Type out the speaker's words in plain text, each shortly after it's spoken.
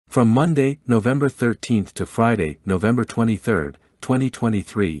From Monday, November 13 to Friday, November 23,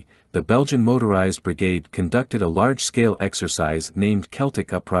 2023, the Belgian Motorized Brigade conducted a large-scale exercise named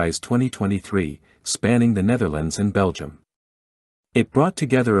Celtic Uprise 2023, spanning the Netherlands and Belgium. It brought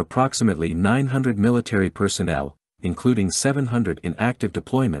together approximately 900 military personnel, including 700 in active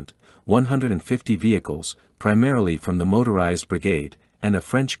deployment, 150 vehicles, primarily from the Motorized Brigade, and a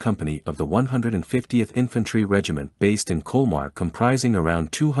French company of the 150th Infantry Regiment based in Colmar comprising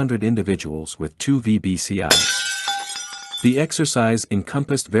around 200 individuals with 2 VBCIs. The exercise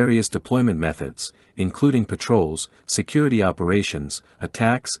encompassed various deployment methods, including patrols, security operations,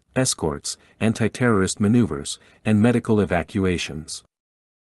 attacks, escorts, anti-terrorist maneuvers, and medical evacuations.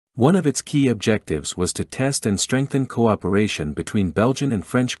 One of its key objectives was to test and strengthen cooperation between Belgian and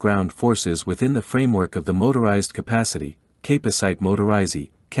French ground forces within the framework of the Motorized Capacity, Capaciteit Motorisée,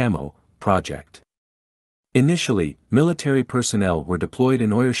 CaMo, project. Initially, military personnel were deployed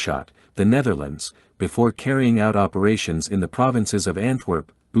in Oijerschot, the Netherlands, before carrying out operations in the provinces of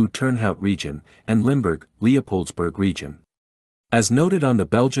Antwerp, Turnhout region, and Limburg, Leopoldsburg region. As noted on the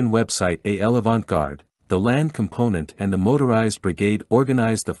Belgian website A l'Avant-Garde, the land component and the Motorized Brigade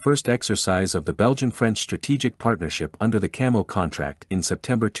organized the first exercise of the Belgian-French strategic partnership under the CaMo contract in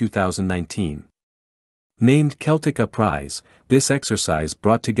September 2019. Named Celtic Uprise, this exercise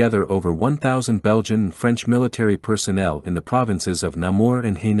brought together over 1,000 Belgian and French military personnel in the provinces of Namur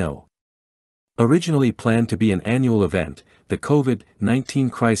and Hainaut. Originally planned to be an annual event, the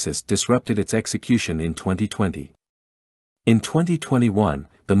COVID-19 crisis disrupted its execution in 2020. In 2021,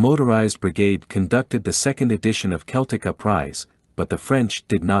 the Motorized Brigade conducted the second edition of Celtic Uprise, but the French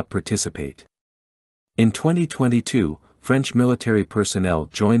did not participate. In 2022, French military personnel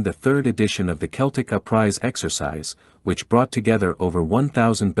joined the third edition of the Celtic Uprise exercise, which brought together over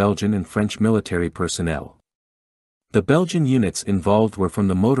 1,000 Belgian and French military personnel. The Belgian units involved were from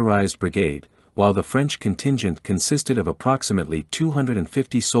the Motorized Brigade, while the French contingent consisted of approximately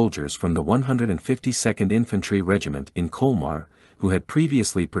 250 soldiers from the 152nd Infantry Regiment in Colmar, who had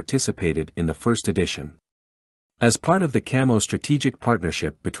previously participated in the first edition. As part of the CaMo strategic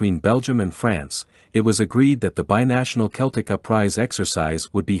partnership between Belgium and France, it was agreed that the binational Celtic Uprise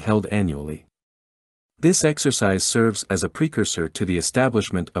exercise would be held annually. This exercise serves as a precursor to the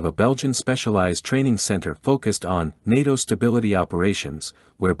establishment of a Belgian specialized training center focused on NATO stability operations,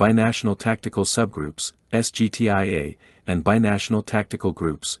 where binational tactical subgroups, SGTIA, and binational tactical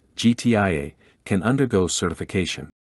groups, GTIA, can undergo certification.